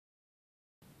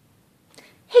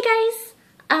Hey guys!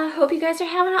 Hope you guys are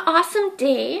having an awesome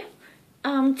day.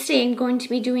 Today I'm going to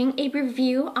be doing a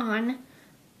review on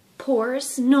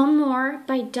Pores No More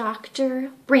by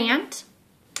Dr. Brandt.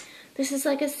 This is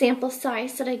like a sample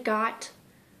size that I got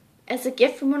as a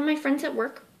gift from one of my friends at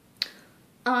work.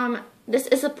 This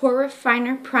is a pore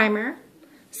refiner primer.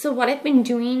 So what I've been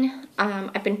doing,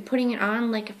 I've been putting it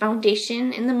on like a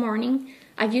foundation in the morning.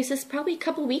 I've used this probably a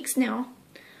couple weeks now,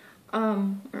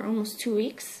 or almost 2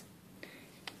 weeks.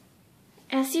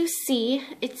 As you see,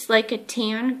 it's like a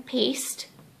tan paste.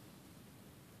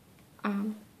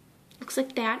 Looks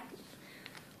like that.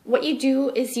 What you do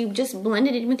is you just blend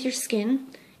it in with your skin,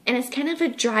 and it's kind of a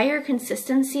drier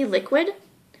consistency liquid,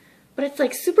 but it's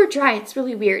like super dry. It's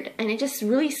really weird, and it just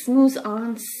really smooths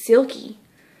on silky.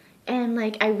 And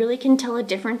like I really can tell a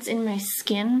difference in my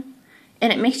skin,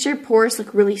 and it makes your pores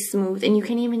look really smooth, and you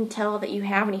can't even tell that you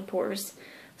have any pores.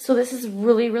 So this is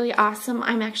really, really awesome.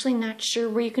 I'm actually not sure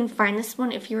where you can find this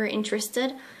one if you are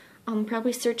interested.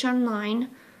 Probably search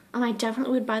online. I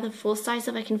definitely would buy the full size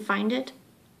if I can find it.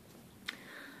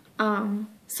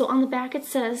 So on the back it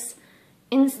says,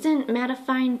 Instant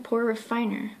Mattifying Pore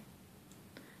Refiner.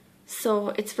 So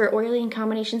it's for oily and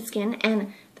combination skin,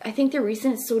 and I think the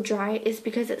reason it's so dry is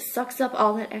because it sucks up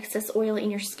all that excess oil in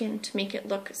your skin to make it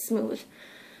look smooth.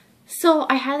 So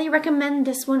I highly recommend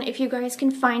this one if you guys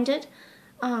can find it.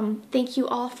 Thank you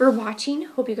all for watching.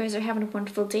 Hope you guys are having a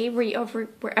wonderful day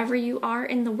wherever you are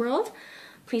in the world.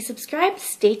 Please subscribe.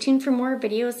 Stay tuned for more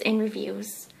videos and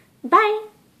reviews. Bye!